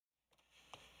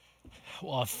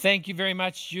Well, thank you very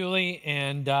much, Julie.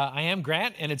 And I am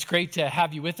Grant, and it's great to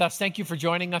have you with us. Thank you for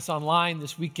joining us online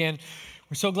this weekend.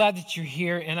 We're so glad that you're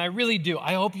here, and I really do.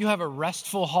 I hope you have a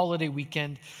restful holiday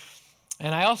weekend.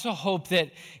 And I also hope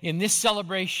that in this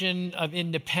celebration of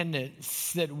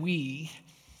independence, that we,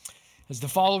 as the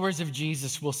followers of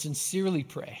Jesus, will sincerely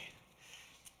pray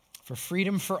for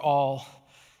freedom for all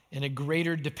and a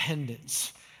greater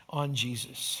dependence on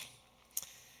Jesus.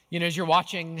 You know, as you're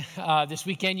watching this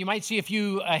weekend, you might see a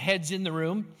few heads in the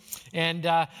room. And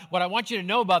what I want you to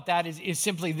know about that is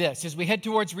simply this. As we head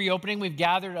towards reopening, we've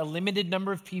gathered a limited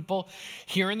number of people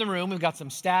here in the room. We've got some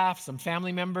staff, some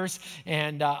family members,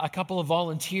 and a couple of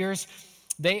volunteers.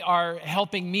 They are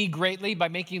helping me greatly by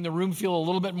making the room feel a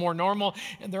little bit more normal.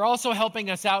 And they're also helping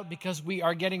us out because we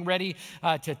are getting ready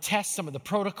to test some of the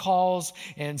protocols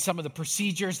and some of the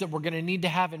procedures that we're going to need to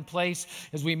have in place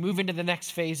as we move into the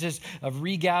next phases of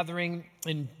regathering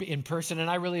in person. And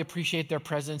I really appreciate their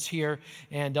presence here,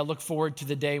 and I look forward to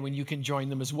the day when you can join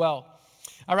them as well.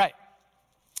 All right.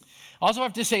 I also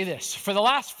have to say this. For the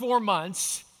last 4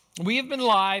 months, we have been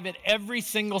live at every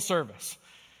single service.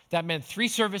 That meant 3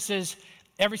 services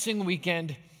every single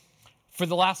weekend for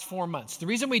the last 4 months. The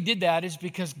reason we did that is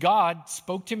because God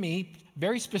spoke to me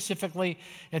very specifically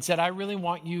and said, I really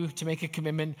want you to make a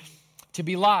commitment to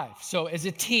be live. So as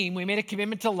a team, we made a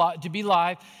commitment to be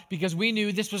live because we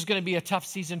knew this was going to be a tough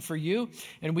season for you,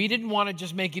 and we didn't want to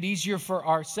just make it easier for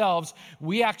ourselves.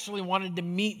 We actually wanted to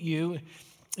meet you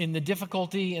in the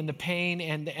difficulty and the pain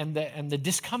and the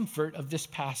discomfort of this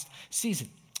past season.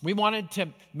 We wanted to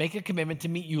make a commitment to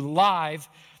meet you live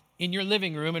in your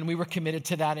living room, and we were committed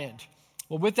to that end.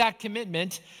 Well, with that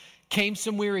commitment came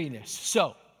some weariness.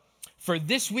 So, for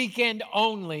this weekend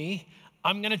only,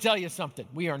 I'm going to tell you something.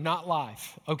 We are not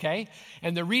live, okay?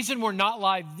 And the reason we're not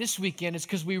live this weekend is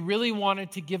because we really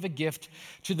wanted to give a gift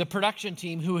to the production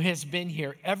team who has been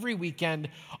here every weekend,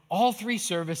 all 3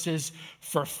 services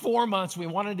for 4 months. We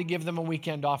wanted to give them a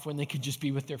weekend off when they could just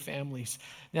be with their families.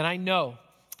 And I know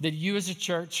that you as a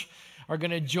church are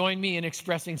going to join me in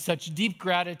expressing such deep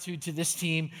gratitude to this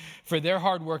team for their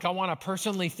hard work. I want to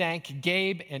personally thank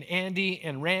Gabe and Andy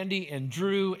and Randy and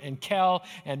Drew and Kel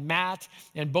and Matt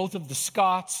and both of the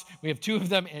Scotts. We have 2 of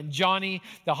them, and Johnny,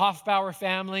 the Hoffbauer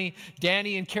family,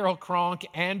 Danny and Carol Kronk,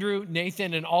 Andrew,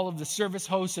 Nathan, and all of the service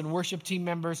hosts and worship team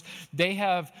members. They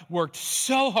have worked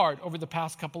so hard over the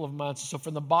past couple of months. So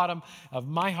from the bottom of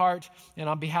my heart and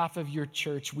on behalf of your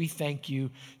church, we thank you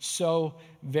so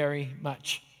very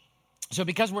much. So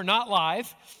because we're not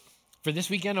live for this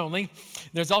weekend only,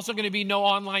 there's also going to be no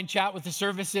online chat with the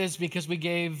services because we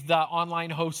gave the online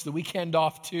hosts the weekend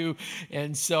off too.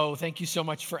 And so thank you so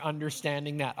much for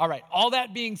understanding that. All right, all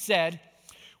that being said,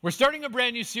 we're starting a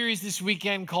brand new series this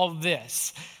weekend called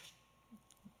This.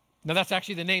 Now that's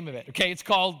actually the name of it, okay? It's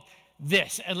called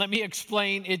This, and let me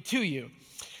explain it to you.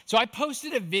 So I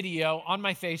posted a video on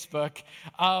my Facebook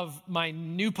of my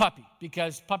new puppy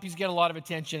because puppies get a lot of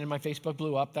attention and my Facebook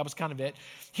blew up. That was kind of it.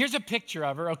 Here's a picture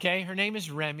of her, okay? Her name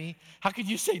is Remy. How could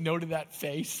you say no to that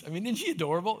face? I mean, isn't she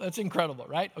adorable? That's incredible,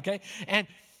 right? Okay? And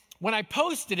when I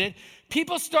posted it,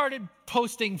 people started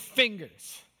posting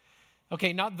fingers.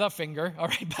 Okay, not the finger, all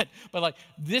right, but like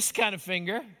this kind of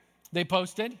finger they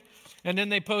posted. And then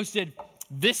they posted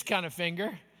this kind of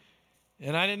finger.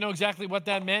 And I didn't know exactly what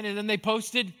that meant. And then they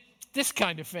posted this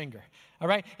kind of finger. All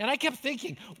right. And I kept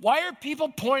thinking, why are people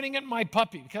pointing at my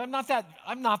puppy? Because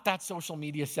I'm not that social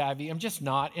media savvy. I'm just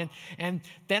not. And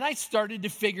then I started to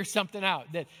figure something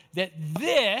out that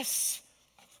this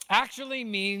actually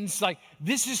means like,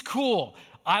 this is cool.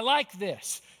 I like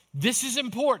this. This is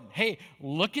important. Hey,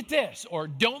 look at this, or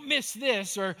don't miss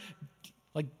this, or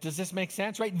like, does this make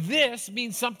sense? Right? This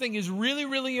means something is really,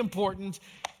 really important,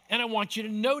 and I want you to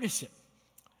notice it.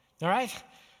 All right?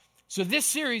 So this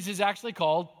series is actually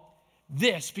called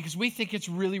This because we think it's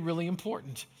really, really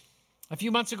important. A few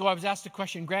months ago, I was asked a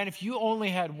question, Grant, if you only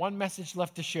had one message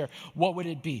left to share, what would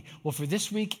it be? Well, for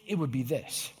this week, it would be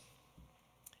this.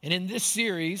 And in this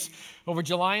series, over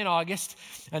July and August,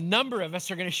 a number of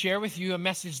us are going to share with you a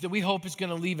message that we hope is going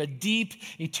to leave a deep,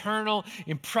 eternal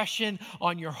impression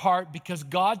on your heart because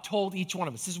God told each one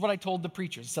of us. This is what I told the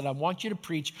preachers. I said, I want you to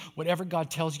preach whatever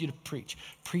God tells you to preach.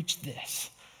 Preach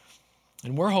this.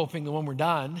 And we're hoping that when we're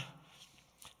done,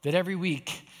 that every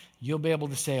week you'll be able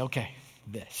to say, okay,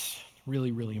 this,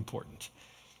 really, really important.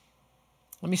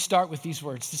 Let me start with these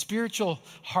words. The spiritual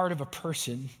heart of a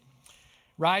person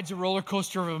rides a roller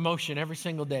coaster of emotion every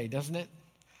single day, doesn't it?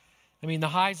 I mean, the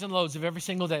highs and lows of every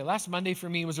single day. Last Monday for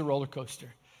me was a roller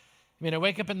coaster. I mean, I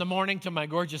wake up in the morning to my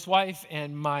gorgeous wife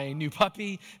and my new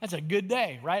puppy. That's a good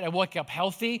day, right? I woke up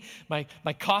healthy. My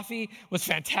coffee was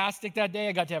fantastic that day.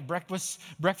 I got to have breakfast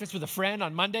with a friend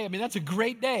on Monday. I mean, that's a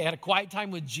great day. I had a quiet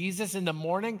time with Jesus in the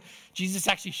morning. Jesus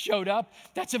actually showed up.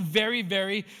 That's a very,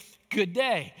 very good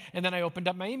day. And then I opened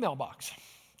up my email box.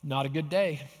 Not a good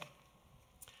day.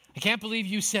 I can't believe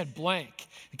you said blank.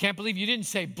 I can't believe you didn't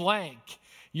say blank.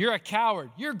 You're a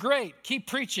coward. You're great. Keep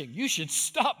preaching. You should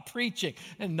stop preaching.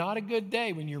 And not a good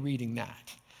day when you're reading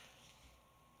that.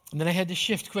 And then I had to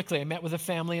shift quickly. I met with a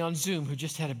family on Zoom who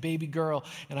just had a baby girl,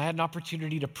 and I had an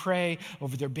opportunity to pray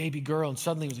over their baby girl, and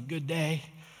suddenly it was a good day.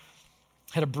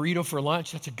 Had a burrito for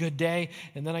lunch. That's a good day.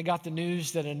 And then I got the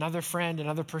news that another friend,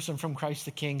 another person from Christ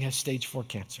the King, has stage 4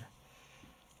 cancer.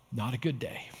 Not a good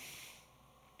day.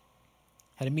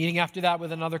 Had a meeting after that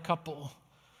with another couple.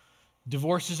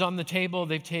 Divorce is on the table.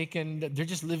 They're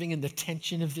just living in the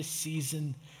tension of this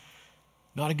season.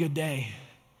 Not a good day.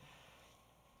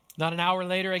 Not an hour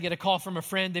later, I get a call from a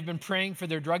friend. They've been praying for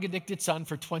their drug-addicted son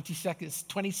for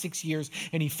 26 years,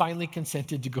 and he finally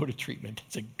consented to go to treatment.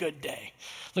 It's a good day.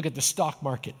 Look at the stock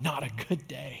market. Not a good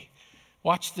day.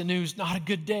 Watch the news. Not a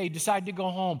good day. Decide to go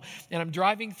home. And I'm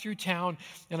driving through town,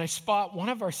 and I spot one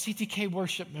of our CTK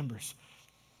worship members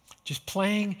just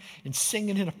playing and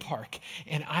singing in a park.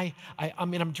 And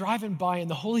I'm driving by, and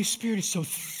the Holy Spirit is so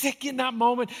thick in that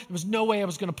moment. There was no way I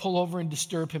was going to pull over and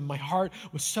disturb him. My heart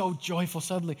was so joyful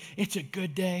suddenly. It's a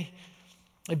good day.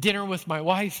 A dinner with my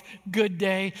wife, good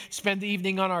day. Spend the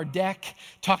evening on our deck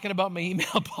talking about my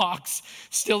email box.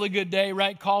 Still a good day,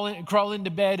 right? Crawl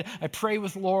into bed. I pray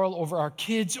with Laurel over our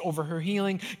kids, over her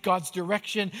healing, God's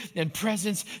direction and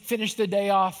presence. Finish the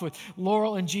day off with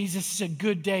Laurel and Jesus. It's a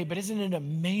good day, but isn't it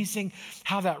amazing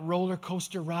how that roller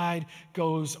coaster ride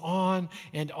goes on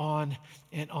and on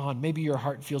and on? Maybe your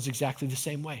heart feels exactly the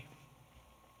same way.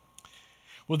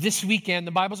 Well, this weekend,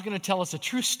 the Bible's going to tell us a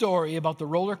true story about the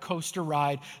roller coaster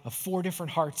ride of 4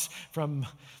 different hearts from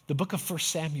the book of 1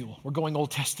 Samuel. We're going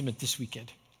Old Testament this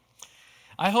weekend.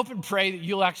 I hope and pray that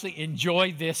you'll actually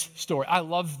enjoy this story. I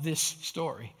love this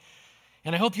story.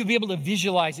 And I hope you'll be able to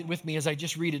visualize it with me as I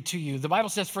just read it to you. The Bible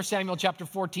says, 1 Samuel chapter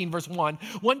 14, verse 1,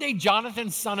 one day Jonathan,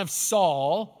 son of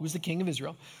Saul, who was the king of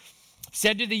Israel,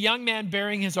 said to the young man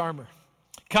bearing his armor,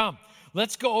 "Come,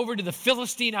 let's go over to the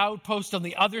Philistine outpost on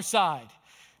the other side."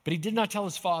 But he did not tell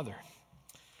his father.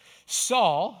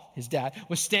 Saul, his dad,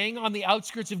 was staying on the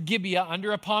outskirts of Gibeah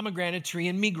under a pomegranate tree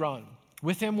in Migron.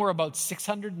 With him were about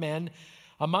 600 men,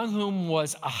 among whom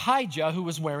was Ahijah, who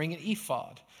was wearing an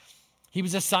ephod. He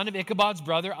was a son of Ichabod's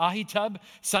brother, Ahitub,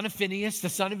 son of Phinehas, the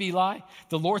son of Eli,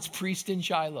 the Lord's priest in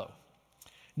Shiloh.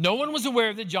 No one was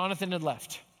aware that Jonathan had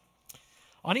left.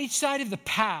 On each side of the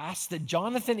pass that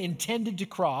Jonathan intended to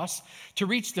cross to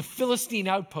reach the Philistine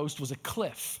outpost was a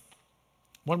cliff.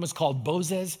 One was called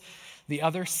Bozez, the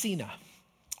other Sina.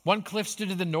 One cliff stood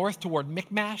to the north toward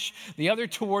Michmash, the other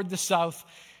toward the south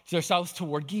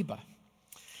toward Geba.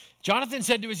 Jonathan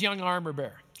said to his young armor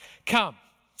bearer, "Come,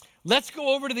 let's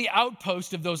go over to the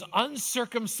outpost of those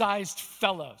uncircumcised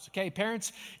fellows." Okay,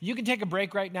 parents, you can take a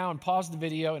break right now and pause the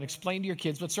video and explain to your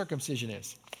kids what circumcision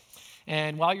is.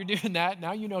 And while you're doing that,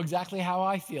 now you know exactly how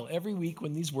I feel every week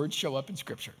when these words show up in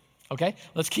Scripture. Okay,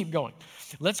 let's keep going.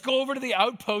 Let's go over to the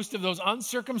outpost of those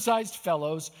uncircumcised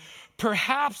fellows.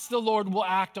 Perhaps the Lord will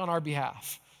act on our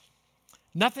behalf.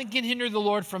 Nothing can hinder the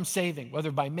Lord from saving,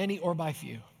 whether by many or by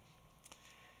few.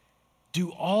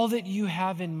 Do all that you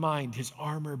have in mind, his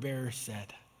armor bearer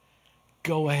said.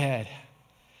 Go ahead.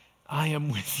 I am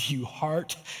with you,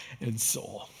 heart and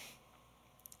soul.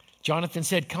 Jonathan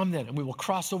said, "Come then, and we will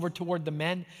cross over toward the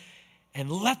men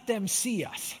and let them see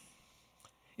us.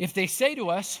 If they say to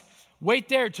us, 'Wait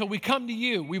there till we come to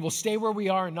you,' we will stay where we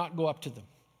are and not go up to them.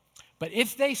 But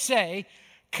if they say,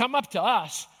 'Come up to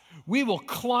us,' we will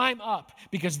climb up,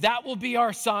 because that will be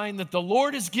our sign that the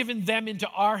Lord has given them into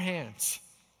our hands."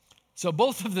 So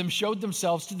both of them showed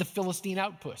themselves to the Philistine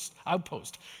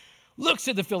outpost. Looks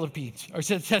at the Philippines, or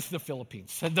says the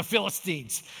Philippines, and the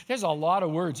Philistines. There's a lot of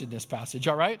words in this passage,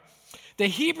 all right? The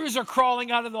Hebrews are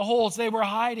crawling out of the holes they were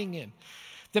hiding in.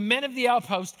 The men of the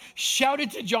outpost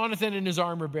shouted to Jonathan and his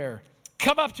armor bearer,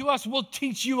 "Come up to us, we'll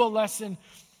teach you a lesson."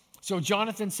 So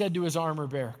Jonathan said to his armor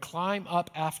bearer, "Climb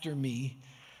up after me.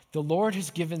 The Lord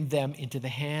has given them into the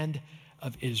hand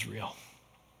of Israel."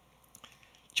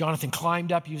 Jonathan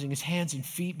climbed up using his hands and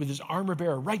feet with his armor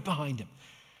bearer right behind him.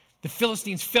 The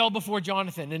Philistines fell before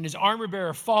Jonathan, and his armor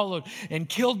bearer followed and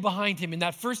killed behind him. In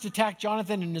that first attack,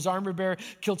 Jonathan and his armor bearer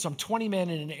killed some 20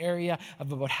 men in an area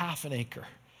of about half an acre.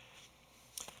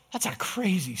 That's a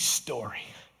crazy story.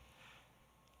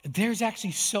 There's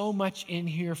actually so much in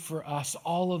here for us,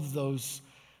 all of those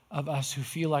of us who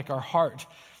feel like our heart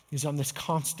is on this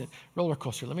constant roller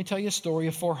coaster. Let me tell you a story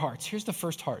of 4 hearts. Here's the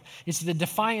first heart. It's the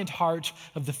defiant heart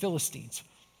of the Philistines.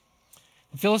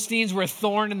 The Philistines were a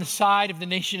thorn in the side of the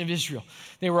nation of Israel.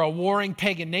 They were a warring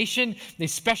pagan nation. They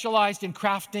specialized in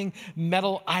crafting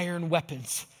metal iron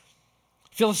weapons.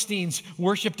 Philistines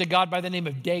worshipped a god by the name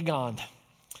of Dagon.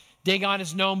 Dagon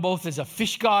is known both as a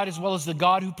fish god as well as the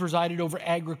god who presided over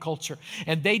agriculture.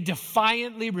 And they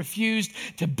defiantly refused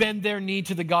to bend their knee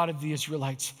to the God of the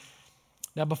Israelites.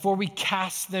 Now, before we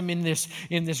cast them in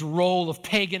this role of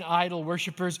pagan idol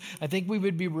worshipers, I think we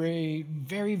would be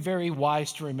very, very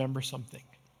wise to remember something.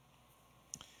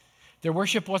 Their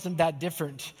worship wasn't that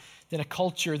different than a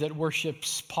culture that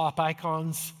worships pop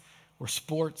icons or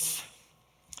sports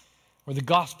or the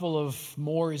gospel of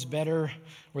more is better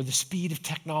or the speed of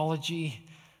technology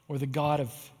or the God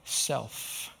of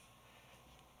self.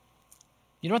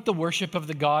 You know what the worship of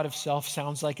the God of self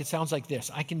sounds like? It sounds like this.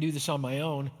 I can do this on my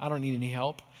own. I don't need any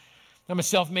help. I'm a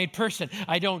self-made person.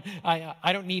 I don't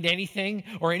need anything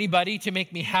or anybody to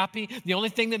make me happy. The only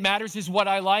thing that matters is what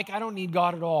I like. I don't need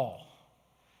God at all.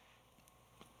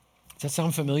 Does that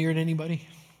sound familiar to anybody?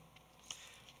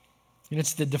 And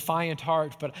it's the defiant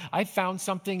heart. But I found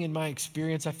something in my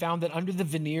experience. I found that under the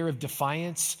veneer of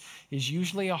defiance is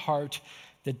usually a heart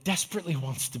that desperately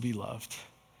wants to be loved,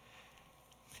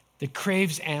 that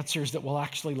craves answers that will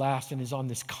actually last and is on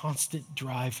this constant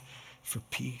drive for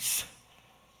peace.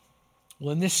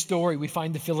 Well, in this story, we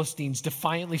find the Philistines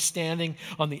defiantly standing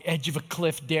on the edge of a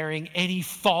cliff, daring any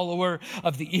follower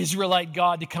of the Israelite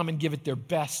God to come and give it their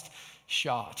best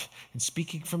shot. And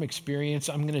speaking from experience,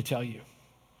 I'm going to tell you,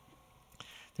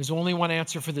 there's only one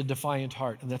answer for the defiant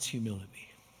heart, and that's humility.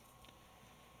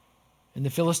 And the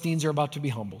Philistines are about to be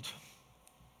humbled.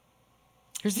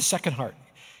 Here's the second heart.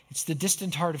 It's the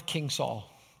distant heart of King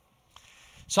Saul.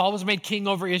 Saul was made king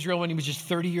over Israel when he was just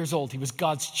 30 years old. He was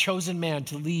God's chosen man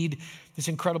to lead this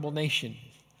incredible nation.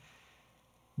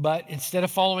 But instead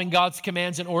of following God's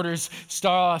commands and orders,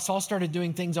 Saul started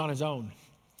doing things on his own.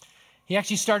 He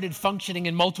actually started functioning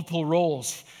in multiple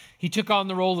roles. He took on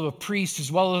the role of a priest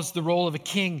as well as the role of a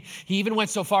king. He even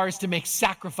went so far as to make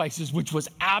sacrifices, which was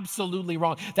absolutely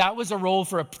wrong. That was a role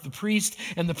for the priest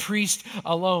and the priest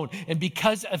alone. And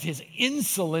because of his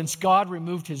insolence, God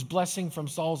removed his blessing from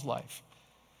Saul's life.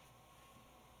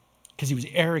 Because he was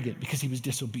arrogant, because he was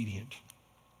disobedient.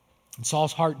 And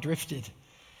Saul's heart drifted.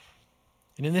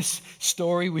 And in this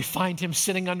story, we find him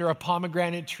sitting under a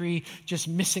pomegranate tree, just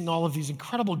missing all of these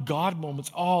incredible God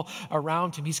moments all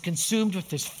around him. He's consumed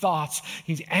with his thoughts.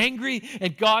 He's angry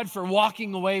at God for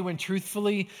walking away when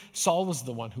truthfully, Saul was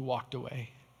the one who walked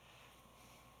away.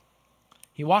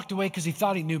 He walked away because he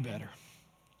thought he knew better.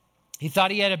 He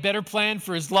thought he had a better plan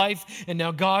for his life, and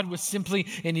now God was simply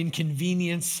an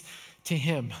inconvenience to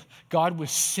him. God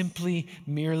was simply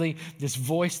merely this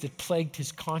voice that plagued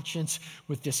his conscience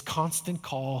with this constant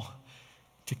call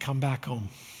to come back home.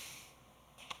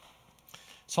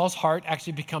 Saul's heart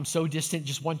actually becomes so distant.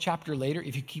 Just one chapter later,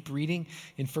 if you keep reading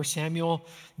in 1 Samuel,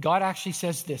 God actually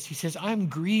says this. He says, I'm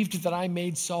grieved that I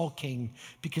made Saul king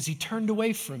because he turned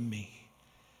away from me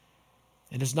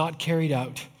and has not carried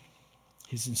out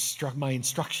my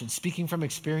instructions. Speaking from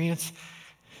experience,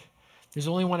 there's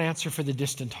only one answer for the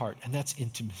distant heart, and that's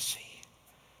intimacy.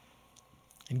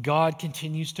 And God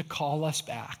continues to call us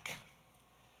back.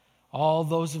 All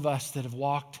those of us that have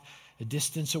walked a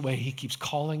distance away, he keeps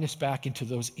calling us back into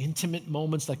those intimate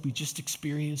moments like we just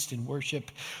experienced in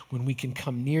worship, when we can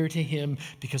come near to him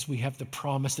because we have the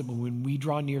promise that when we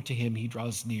draw near to him, he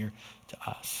draws near to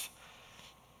us.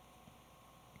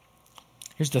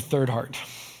 Here's the third heart.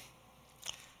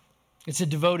 It's a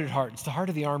devoted heart. It's the heart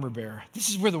of the armor bearer. This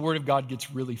is where the word of God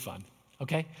gets really fun,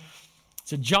 okay?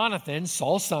 So Jonathan,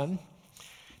 Saul's son,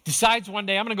 decides one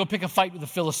day, I'm going to go pick a fight with the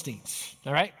Philistines,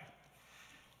 all right?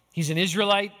 He's an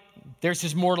Israelite. There's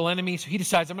his mortal enemy, so he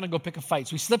decides, I'm going to go pick a fight.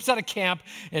 So he slips out of camp,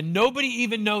 and nobody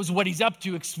even knows what he's up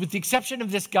to, with the exception of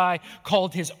this guy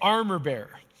called his armor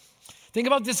bearer. Think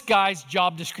about this guy's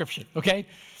job description, okay?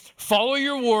 Follow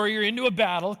your warrior into a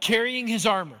battle carrying his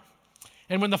armor.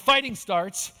 And when the fighting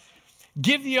starts,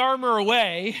 give the armor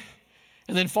away,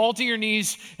 and then fall to your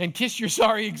knees and kiss your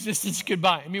sorry existence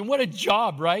goodbye. I mean, what a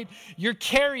job, right? You're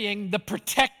carrying the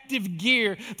protective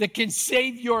gear that can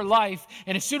save your life,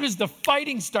 and as soon as the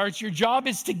fighting starts, your job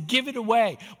is to give it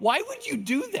away. Why would you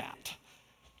do that?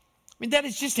 I mean, that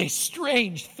is just a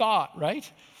strange thought, right?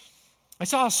 I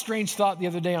saw a strange thought the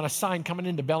other day on a sign coming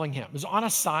into Bellingham. It was on a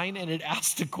sign, and it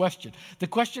asked a question. The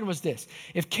question was this: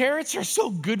 if carrots are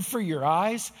so good for your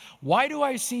eyes, why do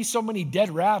I see so many dead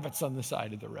rabbits on the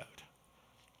side of the road?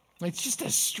 It's just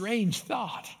a strange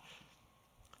thought.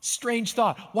 Strange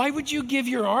thought. Why would you give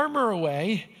your armor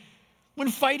away when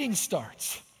fighting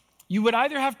starts? You would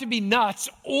either have to be nuts,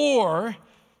 or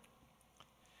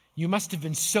you must have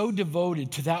been so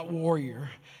devoted to that warrior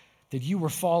that you were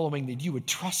following, that you would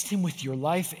trust him with your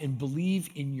life and believe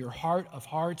in your heart of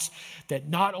hearts that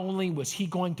not only was he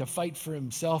going to fight for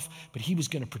himself, but he was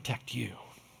going to protect you.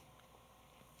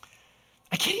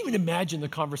 I can't even imagine the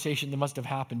conversation that must have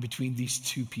happened between these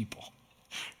two people,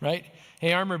 right?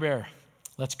 Hey, armor bearer,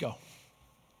 let's go.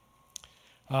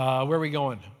 Where are we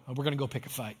going? We're going to go pick a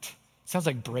fight. Sounds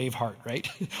like Braveheart, right?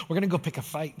 We're going to go pick a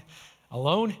fight.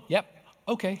 Alone? Yep.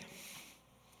 Okay.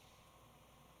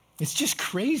 It's just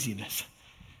craziness.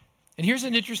 And here's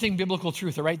an interesting biblical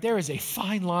truth, all right? There is a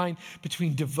fine line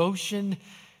between devotion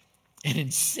and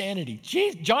insanity.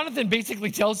 Jonathan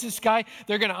basically tells this guy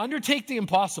they're going to undertake the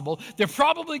impossible. They're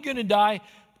probably going to die,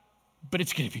 but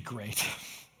it's going to be great.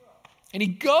 And he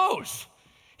goes.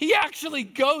 He actually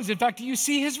goes. In fact, you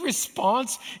see his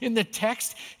response in the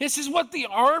text. This is what the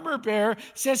armor bearer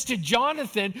says to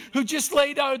Jonathan, who just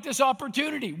laid out this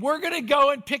opportunity. We're going to go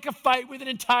and pick a fight with an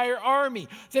entire army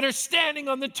that are standing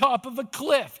on the top of a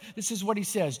cliff. This is what he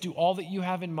says. Do all that you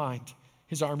have in mind.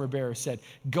 His armor bearer said,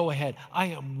 go ahead. I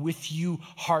am with you,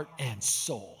 heart and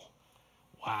soul.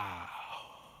 Wow.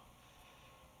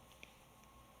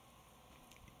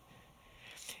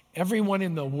 Everyone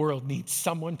in the world needs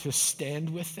someone to stand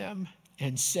with them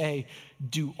and say,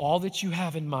 do all that you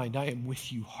have in mind. I am with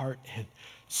you, heart and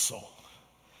soul.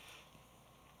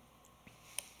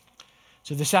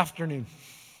 So this afternoon,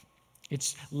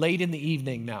 it's late in the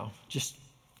evening now, just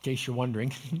in case you're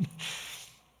wondering.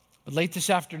 But late this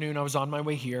afternoon, I was on my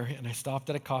way here, and I stopped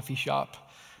at a coffee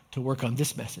shop to work on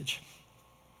this message.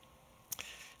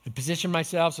 I positioned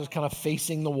myself, so I was kind of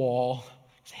facing the wall.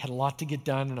 I had a lot to get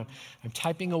done, and I'm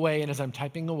typing away, and as I'm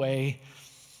typing away,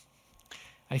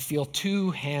 I feel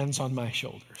two hands on my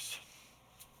shoulders.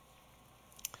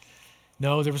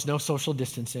 No, there was no social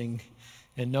distancing,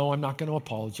 and no, I'm not going to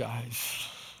apologize.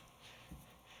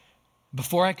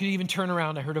 Before I could even turn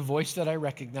around, I heard a voice that I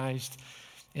recognized,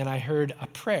 and I heard a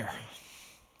prayer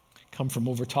come from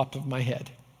over top of my head.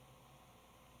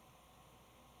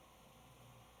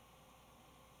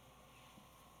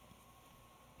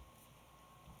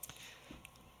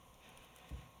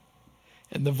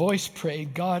 And the voice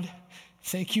prayed, God,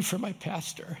 thank you for my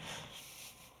pastor.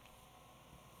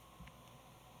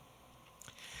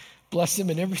 Bless him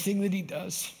in everything that he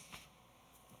does.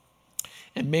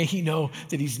 And may he know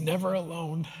that he's never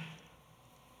alone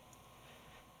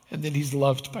and that he's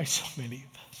loved by so many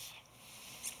of us.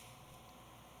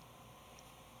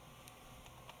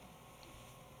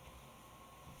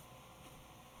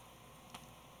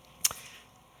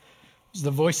 It was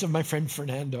the voice of my friend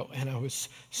Fernando, and I was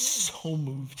so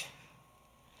moved.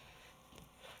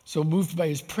 So moved by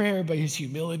his prayer, by his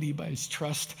humility, by his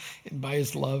trust, and by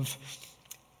his love.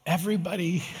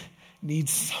 Everybody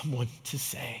needs someone to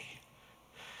say,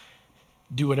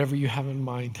 do whatever you have in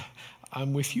mind.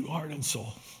 I'm with you, heart and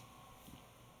soul.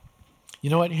 You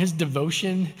know what? His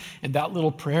devotion and that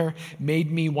little prayer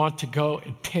made me want to go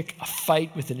and pick a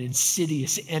fight with an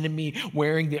insidious enemy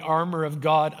wearing the armor of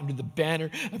God under the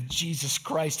banner of Jesus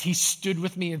Christ. He stood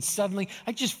with me, and suddenly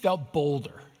I just felt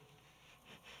bolder.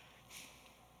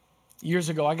 Years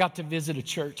ago, I got to visit a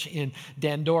church in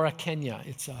Dandora, Kenya.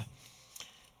 It's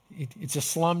a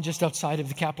slum just outside of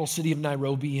the capital city of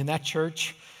Nairobi, and that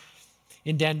church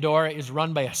in Dandora is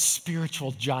run by a spiritual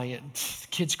giant. The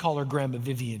kids call her Grandma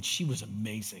Vivian. She was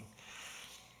amazing.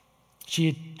 She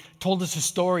had told us a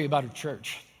story about her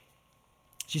church.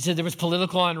 She said there was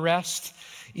political unrest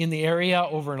in the area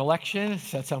over an election. Does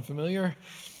that sound familiar?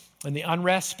 And the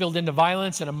unrest spilled into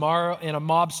violence, and a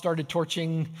mob started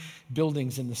torching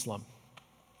buildings in the slum.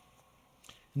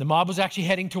 And the mob was actually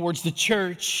heading towards the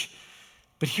church.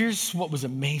 But here's what was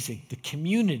amazing. The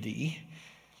community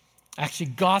actually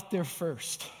got there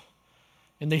first.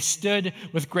 And they stood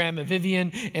with Grandma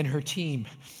Vivian and her team.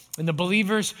 And the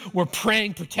believers were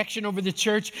praying protection over the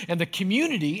church, and the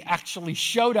community actually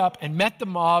showed up and met the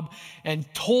mob and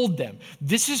told them,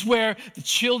 this is where the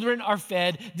children are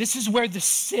fed. This is where the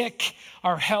sick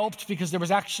are helped, because there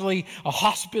was actually a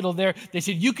hospital there. They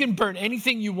said, you can burn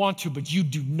anything you want to, but you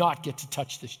do not get to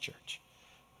touch this church.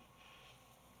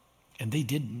 And they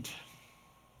didn't.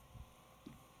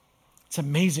 It's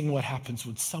amazing what happens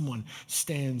when someone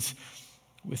stands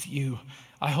with you.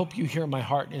 I hope you hear my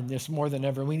heart in this more than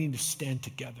ever. We need to stand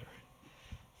together.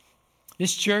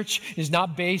 This church is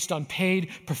not based on paid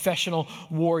professional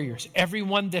warriors.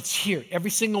 Everyone that's here,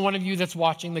 every single one of you that's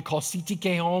watching, they call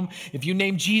CTK home. If you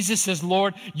name Jesus as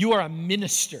Lord, you are a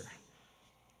minister.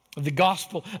 of the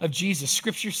gospel of Jesus.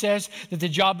 Scripture says that the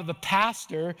job of a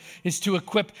pastor is to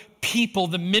equip people,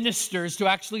 the ministers, to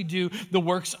actually do the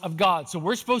works of God. So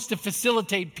we're supposed to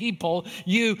facilitate people,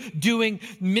 you doing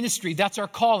ministry. That's our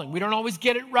calling. We don't always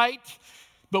get it right,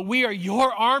 but we are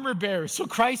your armor bearers. So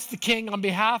Christ the King, on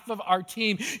behalf of our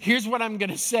team, here's what I'm going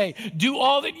to say. Do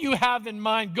all that you have in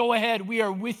mind. Go ahead. We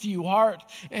are with you, heart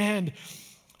and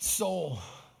soul.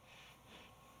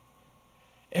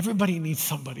 Everybody needs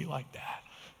somebody like that.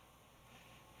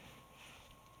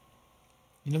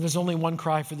 You know, there's only one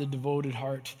cry for the devoted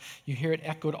heart. You hear it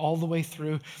echoed all the way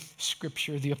through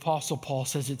Scripture. The Apostle Paul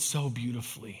says it so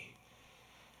beautifully.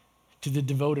 To the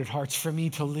devoted hearts, for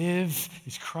me to live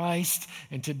is Christ,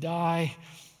 and to die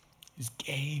is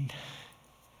gain.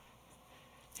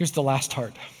 Here's the last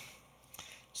heart.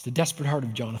 It's the desperate heart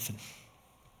of Jonathan.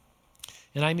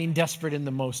 And I mean desperate in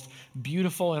the most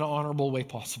beautiful and honorable way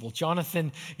possible.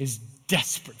 Jonathan is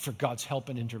desperate for God's help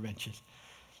and intervention.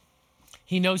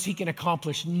 He knows he can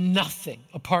accomplish nothing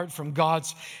apart from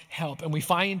God's help. And we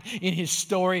find in his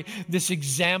story this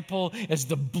example as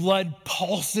the blood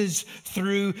pulses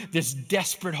through this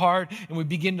desperate heart, and we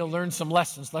begin to learn some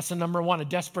lessons. Lesson number 1, a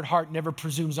desperate heart never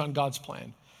presumes on God's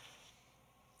plan.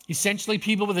 Essentially,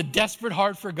 people with a desperate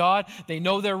heart for God, they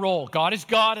know their role. God is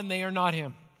God and they are not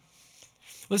him.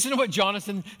 Listen to what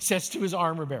Jonathan says to his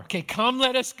armor bearer. Okay, come,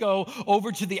 let us go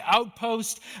over to the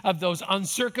outpost of those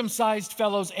uncircumcised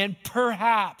fellows, and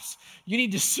perhaps, you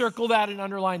need to circle that and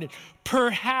underline it,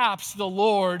 perhaps the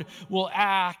Lord will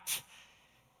act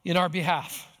in our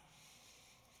behalf.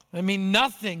 I mean,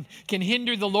 nothing can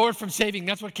hinder the Lord from saving.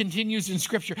 That's what continues in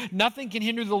Scripture. Nothing can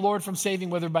hinder the Lord from saving,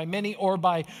 whether by many or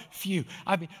by few.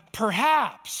 I mean,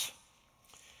 perhaps.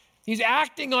 He's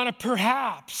acting on a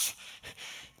perhaps.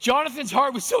 Jonathan's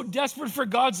heart was so desperate for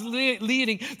God's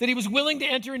leading that he was willing to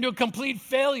enter into a complete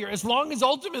failure as long as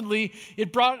ultimately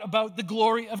it brought about the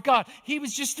glory of God. He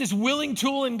was just this willing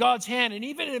tool in God's hand, and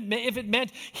even if it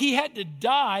meant he had to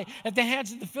die at the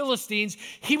hands of the Philistines,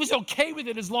 he was okay with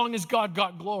it as long as God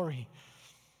got glory.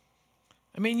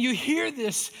 I mean, you hear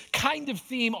this kind of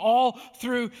theme all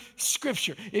through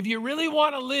Scripture. If you really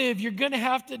want to live, you're going to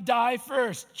have to die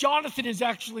first. Jonathan is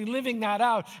actually living that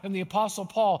out. And the Apostle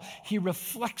Paul, he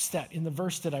reflects that in the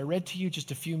verse that I read to you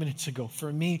just a few minutes ago.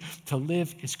 For me, to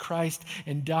live is Christ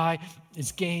and die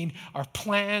is gain. Our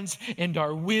plans and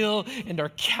our will and our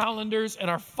calendars and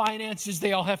our finances,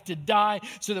 they all have to die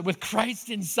so that with Christ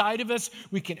inside of us,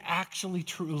 we can actually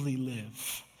truly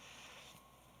live.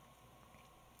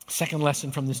 Second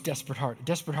lesson from this desperate heart. A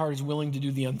desperate heart is willing to do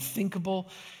the unthinkable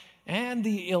and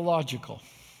the illogical.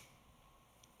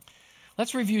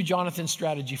 Let's review Jonathan's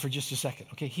strategy for just a second.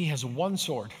 Okay, he has one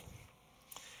sword.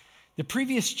 The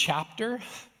previous chapter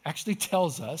actually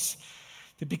tells us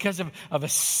that because of a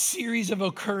series of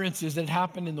occurrences that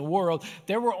happened in the world,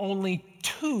 there were only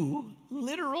 2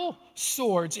 literal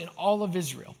swords in all of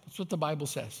Israel. That's what the Bible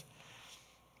says.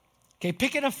 Okay,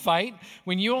 picking a fight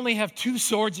when you only have 2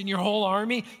 swords in your whole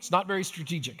army, it's not very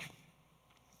strategic.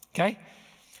 Okay?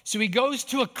 So he goes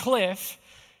to a cliff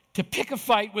to pick a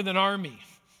fight with an army.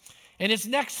 And his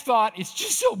next thought is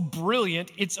just so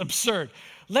brilliant, it's absurd.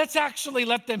 Let's actually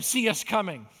let them see us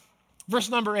coming. Verse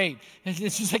number 8.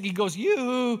 It's just like he goes,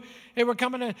 hey, we're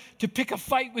coming to pick a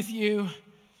fight with you.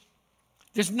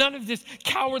 There's none of this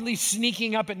cowardly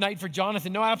sneaking up at night for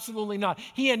Jonathan. No, absolutely not.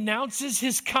 He announces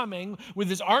his coming with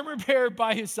his armor bearer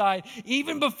by his side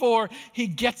even before he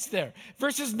gets there.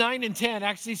 Verses 9 and 10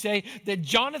 actually say that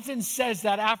Jonathan says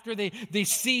that after they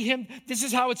see him. This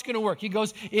is how it's going to work. He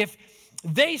goes, if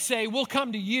they say, we'll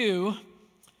come to you,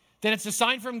 then it's a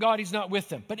sign from God he's not with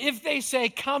them. But if they say,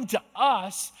 come to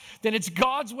us, then it's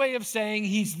God's way of saying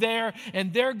he's there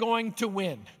and they're going to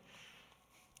win.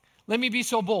 Let me be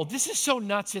so bold. This is so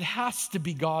nuts, it has to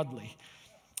be godly.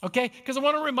 Okay? Because I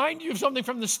want to remind you of something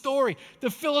from the story. The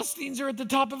Philistines are at the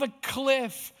top of a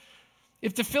cliff.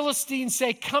 If the Philistines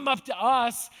say, come up to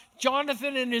us,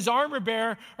 Jonathan and his armor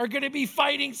bearer are going to be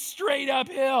fighting straight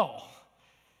uphill,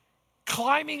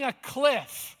 climbing a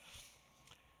cliff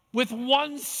with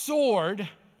one sword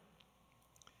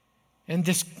and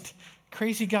this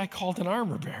crazy guy called an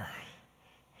armor bearer.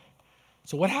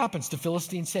 So what happens? The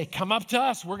Philistines say, come up to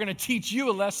us. We're going to teach you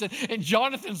a lesson. And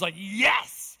Jonathan's like,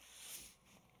 yes.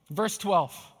 Verse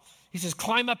 12, he says,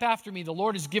 climb up after me. The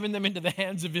Lord has given them into the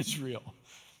hands of Israel.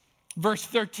 Verse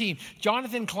 13,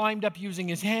 Jonathan climbed up using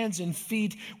his hands and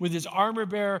feet with his armor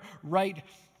bearer right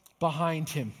behind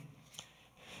him.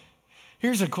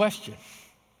 Here's a question.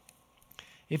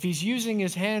 If he's using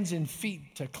his hands and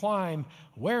feet to climb,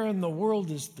 where in the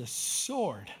world is the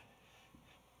sword?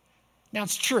 Now,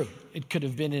 it's true. It could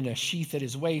have been in a sheath at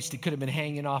his waist. It could have been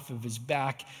hanging off of his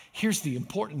back. Here's the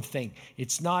important thing.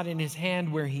 It's not in his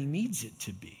hand where he needs it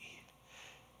to be.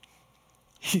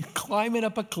 He's climbing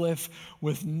up a cliff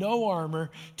with no armor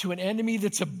to an enemy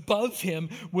that's above him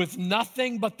with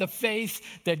nothing but the faith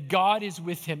that God is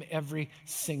with him every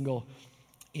single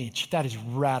inch. That is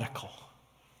radical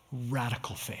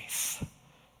faith.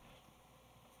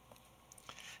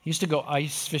 I used to go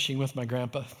ice fishing with my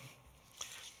grandpa.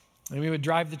 And we would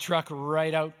drive the truck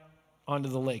right out onto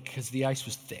the lake because the ice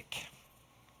was thick.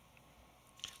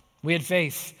 We had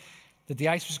faith that the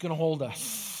ice was going to hold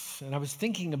us. And I was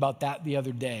thinking about that the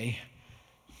other day.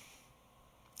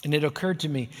 And it occurred to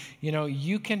me,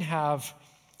 you can have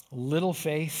little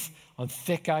faith on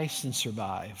thick ice and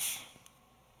survive.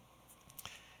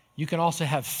 You can also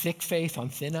have thick faith on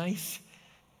thin ice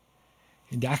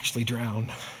and actually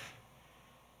drown.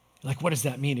 Like, what does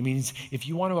that mean? It means if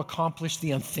you want to accomplish the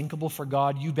unthinkable for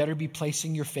God, you better be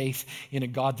placing your faith in a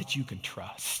God that you can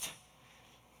trust.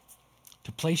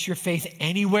 To place your faith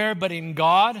anywhere but in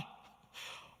God,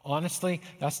 honestly,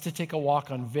 that's to take a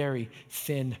walk on very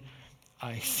thin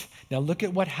ice. Now look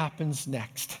at what happens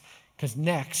next. Because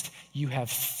next, you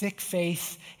have thick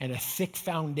faith and a thick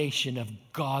foundation of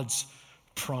God's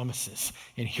promises.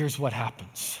 And here's what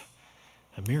happens.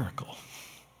 A miracle.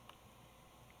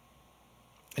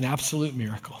 An absolute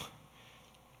miracle.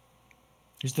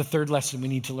 Here's the third lesson we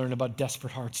need to learn about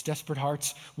desperate hearts. Desperate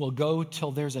hearts will go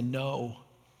till there's a no.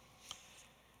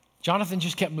 Jonathan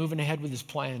just kept moving ahead with his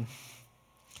plan.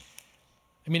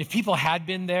 I mean, if people had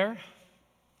been there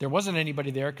wasn't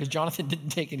anybody there because Jonathan didn't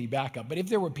take any backup. But if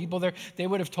there were people there, they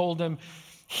would have told him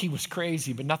he was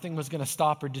crazy, but nothing was going to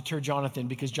stop or deter Jonathan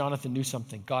because Jonathan knew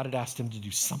something. God had asked him to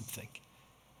do something.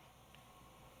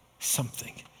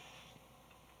 Something.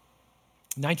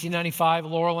 In 1995,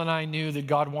 Laurel and I knew that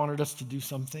God wanted us to do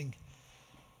something.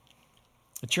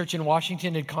 A church in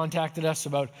Washington had contacted us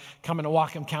about coming to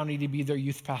Whatcom County to be their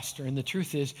youth pastor. And the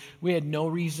truth is, we had no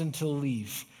reason to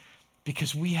leave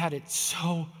because we had it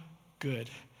so good.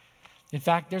 In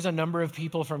fact, there's a number of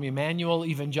people from Emmanuel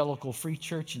Evangelical Free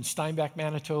Church in Steinbach,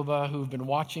 Manitoba, who've been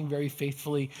watching very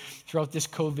faithfully throughout this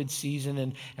COVID season.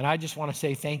 And I just want to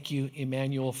say thank you,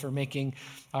 Emmanuel, for making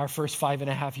our first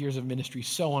 5.5 years of ministry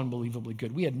so unbelievably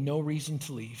good. We had no reason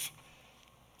to leave.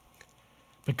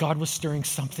 But God was stirring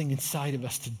something inside of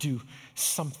us to do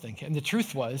something. And the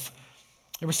truth was,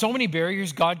 there were so many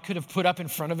barriers God could have put up in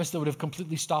front of us that would have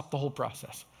completely stopped the whole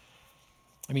process.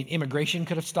 I mean, immigration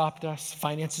could have stopped us.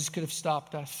 Finances could have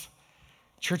stopped us.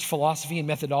 Church philosophy and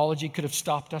methodology could have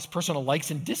stopped us. Personal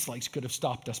likes and dislikes could have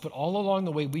stopped us. But all along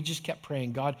the way, we just kept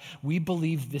praying, God, we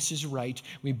believe this is right.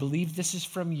 We believe this is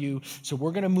from you. So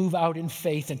we're going to move out in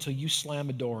faith until you slam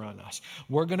a door on us.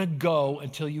 We're going to go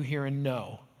until you hear a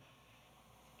no.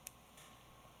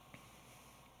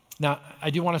 Now, I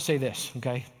do want to say this,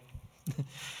 okay?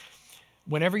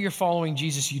 Whenever you're following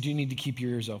Jesus, you do need to keep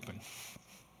your ears open.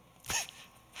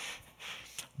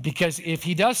 Because if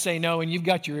he does say no and you've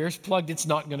got your ears plugged, it's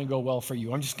not going to go well for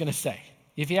you. I'm just going to say.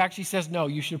 If he actually says no,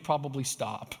 you should probably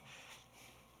stop.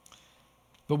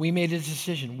 But we made a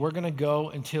decision. We're going to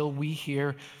go until we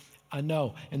hear a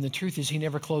no. And the truth is, he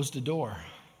never closed a door.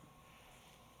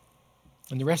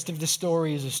 And the rest of the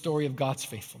story is a story of God's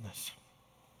faithfulness.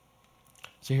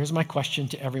 So here's my question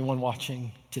to everyone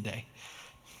watching today.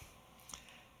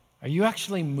 Are you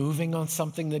actually moving on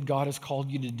something that God has called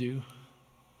you to do?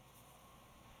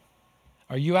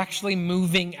 Are you actually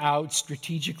moving out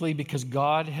strategically because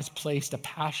God has placed a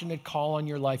passionate call on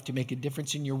your life to make a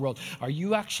difference in your world? Are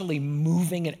you actually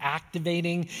moving and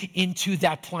activating into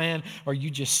that plan? Or are you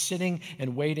just sitting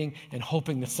and waiting and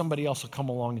hoping that somebody else will come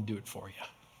along and do it for you?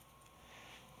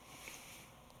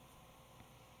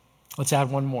 Let's add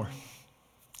one more.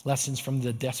 Lessons from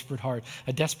the desperate heart.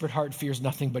 A desperate heart fears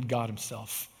nothing but God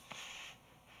himself.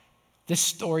 This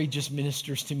story just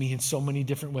ministers to me in so many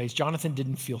different ways. Jonathan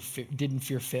didn't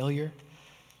fear failure.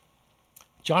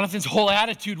 Jonathan's whole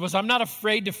attitude was, I'm not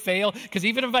afraid to fail, because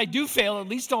even if I do fail, at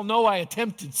least I'll know I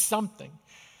attempted something.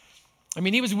 I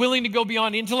mean, he was willing to go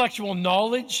beyond intellectual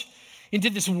knowledge into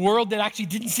this world that actually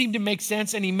didn't seem to make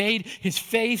sense, and he made his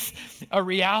faith a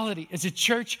reality. As a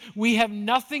church, we have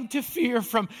nothing to fear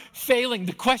from failing.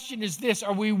 The question is this: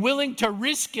 are we willing to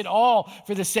risk it all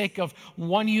for the sake of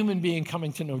one human being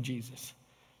coming to know Jesus?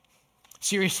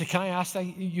 Seriously, can I ask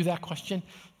you that question?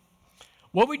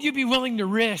 What would you be willing to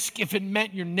risk if it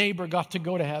meant your neighbor got to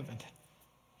go to heaven?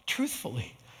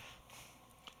 Truthfully.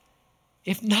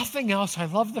 If nothing else, I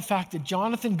love the fact that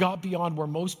Jonathan got beyond where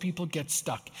most people get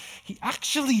stuck. He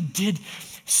actually did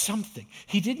something.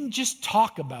 He didn't just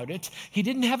talk about it. He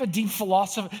didn't have a deep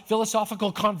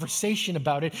philosophical conversation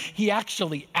about it. He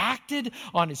actually acted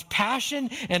on his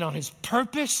passion and on his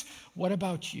purpose. What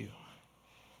about you?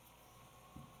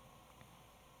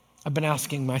 I've been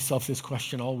asking myself this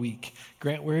question all week.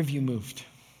 Grant, where have you moved?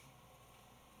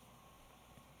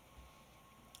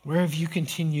 Where have you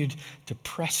continued to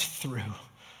press through,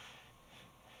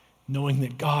 knowing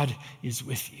that God is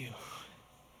with you?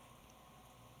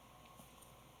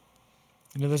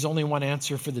 You know, there's only one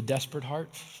answer for the desperate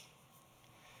heart,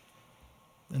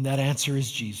 and that answer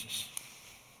is Jesus.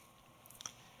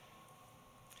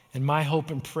 And my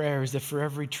hope and prayer is that for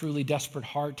every truly desperate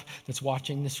heart that's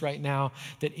watching this right now,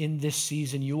 that in this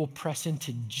season you will press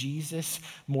into Jesus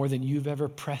more than you've ever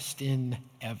pressed in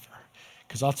ever.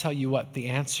 Because I'll tell you what, the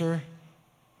answer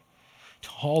to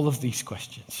all of these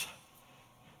questions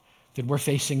that we're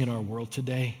facing in our world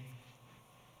today,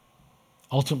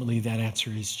 ultimately that answer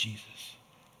is Jesus.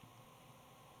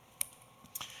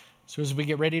 So as we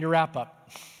get ready to wrap up,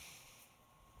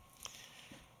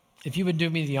 if you would do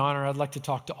me the honor, I'd like to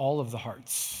talk to all of the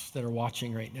hearts that are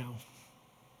watching right now.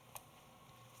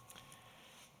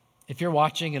 If you're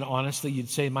watching and honestly you'd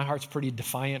say, my heart's pretty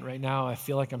defiant right now. I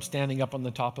feel like I'm standing up on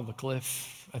the top of a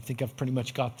cliff. I think I've pretty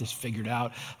much got this figured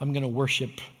out. I'm going to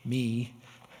worship me.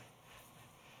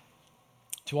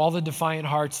 To all the defiant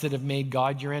hearts that have made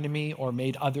God your enemy or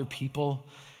made other people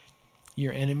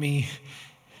your enemy,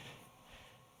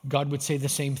 God would say the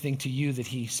same thing to you that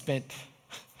he spent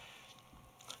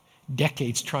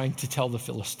decades trying to tell the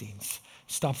Philistines.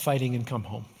 Stop fighting and come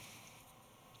home.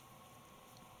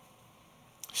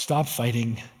 Stop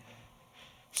fighting.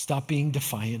 Stop being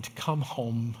defiant. Come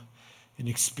home and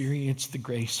experience the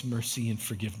grace, mercy, and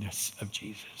forgiveness of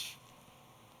Jesus.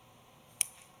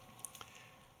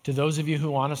 To those of you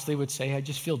who honestly would say, I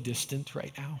just feel distant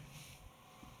right now.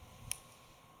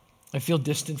 I feel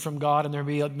distant from God, and there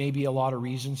may be a lot of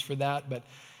reasons for that, but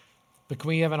can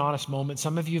we have an honest moment?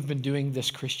 Some of you have been doing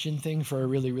this Christian thing for a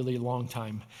really, really long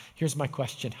time. Here's my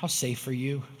question. How safe are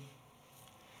you?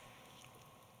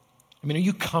 I mean, are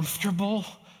you comfortable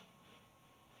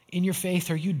in your faith?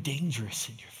 Are you dangerous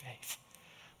in your faith?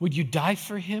 Would you die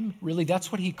for him? Really,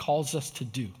 that's what he calls us to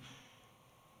do.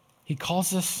 He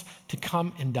calls us to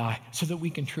come and die so that we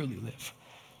can truly live.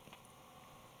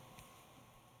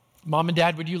 Mom and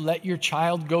Dad, would you let your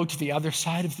child go to the other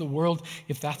side of the world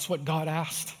if that's what God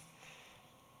asked?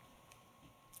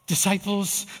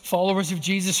 Disciples, followers of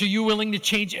Jesus, are you willing to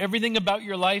change everything about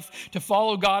your life to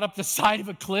follow God up the side of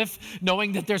a cliff,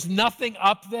 knowing that there's nothing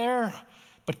up there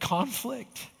but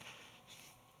conflict?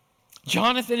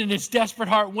 Jonathan, in his desperate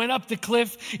heart, went up the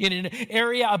cliff in an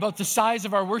area about the size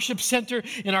of our worship center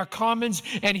in our commons,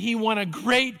 and he won a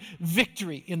great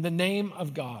victory in the name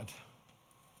of God.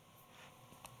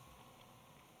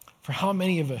 For how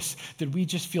many of us did we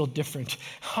just feel different?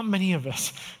 How many of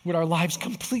us would our lives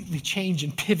completely change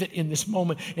and pivot in this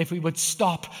moment if we would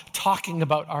stop talking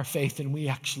about our faith and we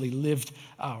actually lived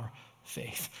our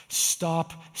faith?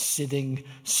 Stop sitting,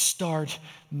 start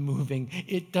moving.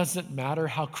 It doesn't matter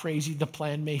how crazy the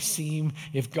plan may seem.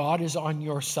 If God is on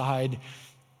your side,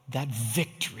 that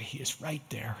victory is right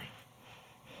there.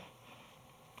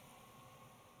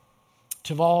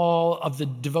 To all of the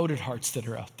devoted hearts that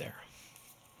are out there,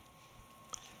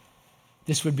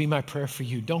 this would be my prayer for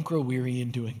you. Don't grow weary in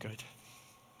doing good.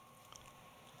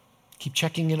 Keep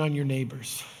checking in on your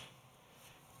neighbors.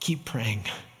 Keep praying.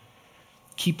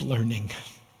 Keep learning.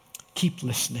 Keep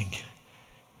listening.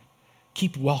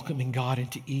 Keep welcoming God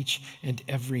into each and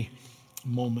every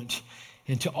moment.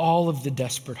 And to all of the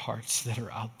desperate hearts that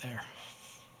are out there,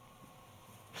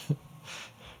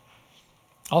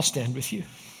 I'll stand with you.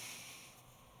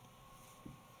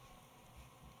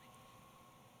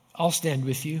 I'll stand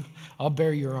with you. I'll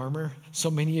bear your armor. So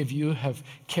many of you have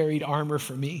carried armor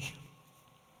for me.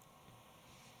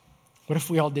 What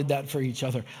if we all did that for each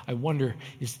other? I wonder,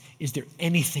 is there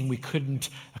anything we couldn't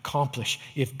accomplish?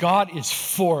 If God is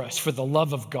for us, for the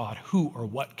love of God, who or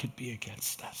what could be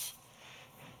against us?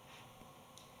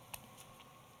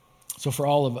 So for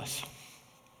all of us,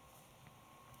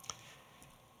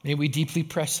 may we deeply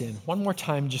press in. One more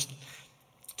time, just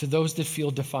to those that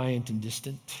feel defiant and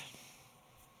distant.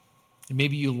 And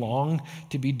maybe you long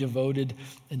to be devoted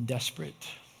and desperate.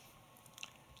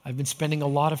 I've been spending a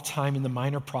lot of time in the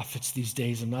minor prophets these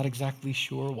days. I'm not exactly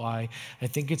sure why. I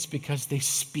think it's because they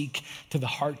speak to the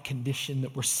heart condition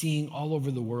that we're seeing all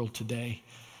over the world today.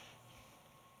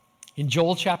 In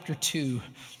Joel chapter 2,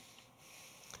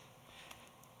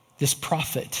 this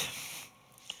prophet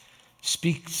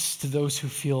speaks to those who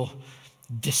feel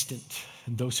distant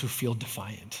and those who feel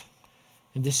defiant.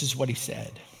 And this is what he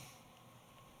said.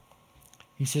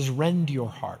 He says, rend your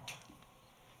heart.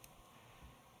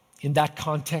 In that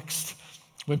context,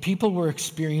 when people were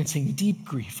experiencing deep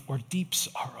grief or deep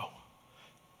sorrow,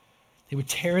 they would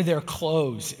tear their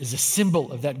clothes as a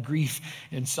symbol of that grief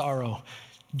and sorrow.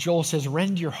 Joel says,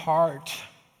 rend your heart,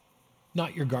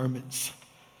 not your garments.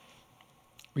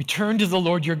 Return to the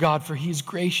Lord your God, for he is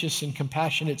gracious and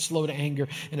compassionate, slow to anger,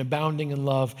 and abounding in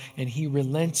love, and he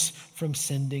relents from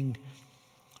sending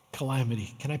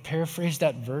calamity. Can I paraphrase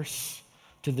that verse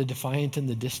to the defiant and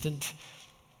the distant?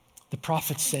 The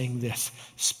prophet's saying this: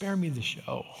 spare me the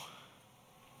show.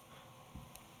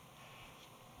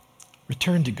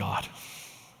 Return to God.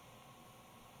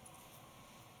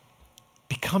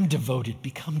 Become devoted,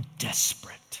 become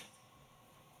desperate.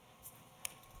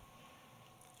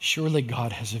 Surely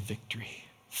God has a victory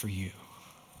for you.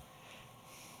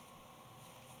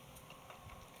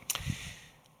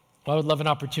 Well, I would love an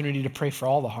opportunity to pray for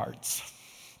all the hearts.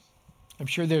 I'm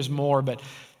sure there's more, but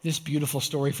this beautiful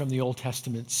story from the Old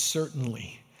Testament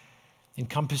certainly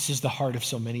encompasses the heart of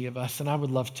so many of us. And I would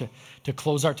love to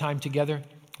close our time together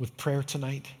with prayer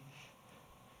tonight.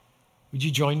 Would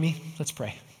you join me? Let's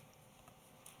pray.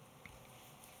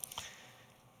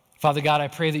 Father God, I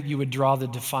pray that you would draw the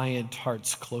defiant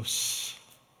hearts close.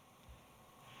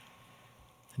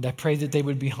 And I pray that they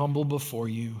would be humble before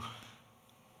you,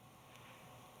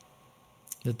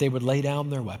 that they would lay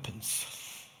down their weapons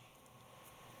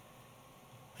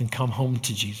and come home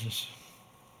to Jesus.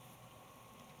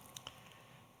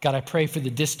 God, I pray for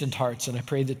the distant hearts, and I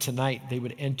pray that tonight they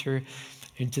would enter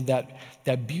into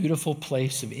that beautiful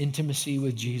place of intimacy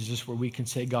with Jesus where we can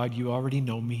say, God, you already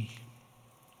know me.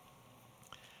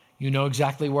 You know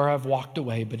exactly where I've walked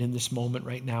away, but in this moment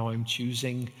right now, I'm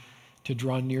choosing to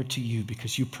draw near to you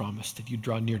because you promised that you'd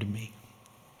draw near to me.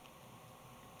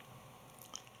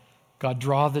 God,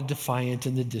 draw the defiant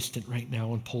and the distant right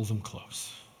now and pull them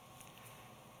close.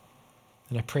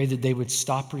 And I pray that they would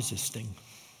stop resisting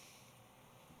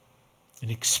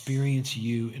and experience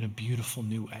you in a beautiful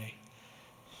new way.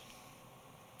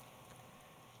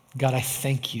 God, I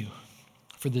thank you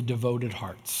for the devoted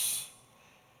hearts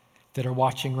that are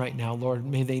watching right now. Lord,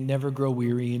 may they never grow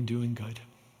weary in doing good,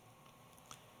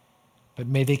 but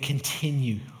may they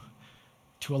continue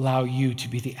to allow you to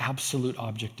be the absolute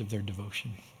object of their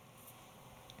devotion.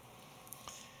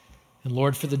 And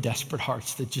Lord, for the desperate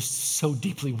hearts that just so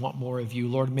deeply want more of you,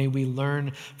 Lord, may we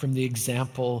learn from the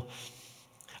example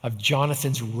of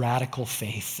Jonathan's radical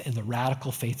faith and the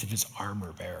radical faith of his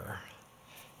armor bearer.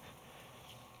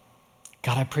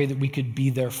 God, I pray that we could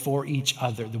be there for each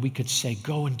other, that we could say,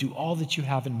 go and do all that you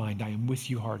have in mind. I am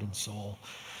with you, heart and soul.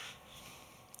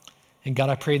 And God,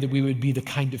 I pray that we would be the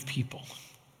kind of people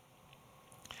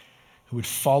who would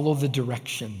follow the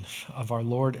direction of our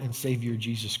Lord and Savior,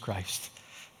 Jesus Christ.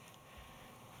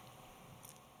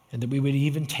 And that we would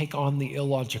even take on the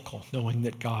illogical, knowing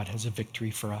that God has a victory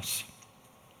for us.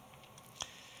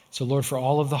 So Lord, for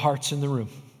all of the hearts in the room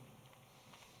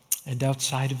and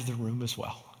outside of the room as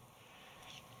well,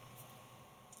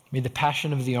 may the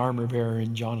passion of the armor bearer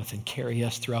in Jonathan carry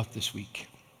us throughout this week.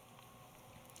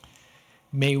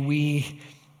 May we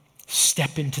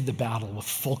step into the battle with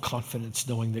full confidence,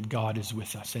 knowing that God is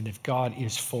with us. And if God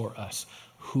is for us,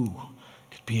 who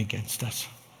could be against us?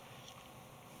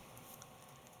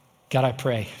 God, I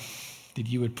pray that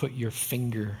you would put your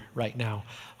finger right now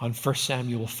on 1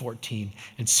 Samuel 14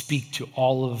 and speak to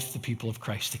all of the people of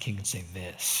Christ the King and say,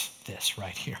 this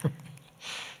right here.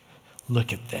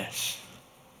 Look at this.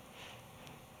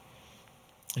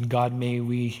 And God, may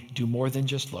we do more than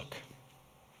just look.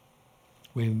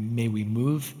 May we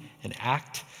move and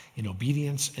act in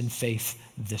obedience and faith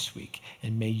this week.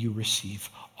 And may you receive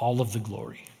all of the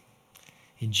glory.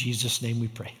 In Jesus' name we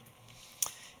pray.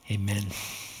 Amen.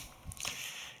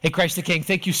 Hey, Christ the King,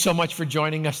 thank you so much for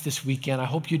joining us this weekend. I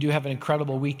hope you do have an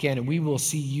incredible weekend, and we will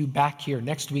see you back here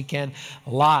next weekend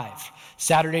live.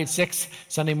 Saturday at 6,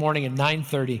 Sunday morning at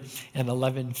 9:30 and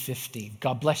 11:15.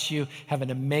 God bless you. Have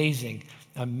an amazing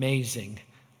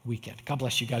weekend. God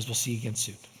bless you guys. We'll see you again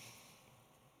soon.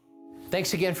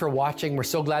 Thanks again for watching. We're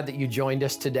so glad that you joined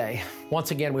us today.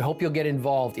 Once again, we hope you'll get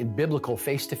involved in biblical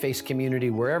face-to-face community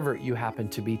wherever you happen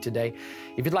to be today.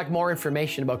 If you'd like more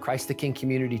information about Christ the King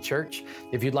Community Church,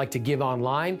 if you'd like to give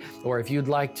online, or if you'd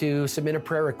like to submit a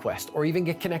prayer request, or even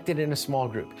get connected in a small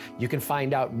group, you can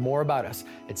find out more about us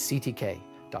at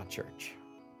ctk.church.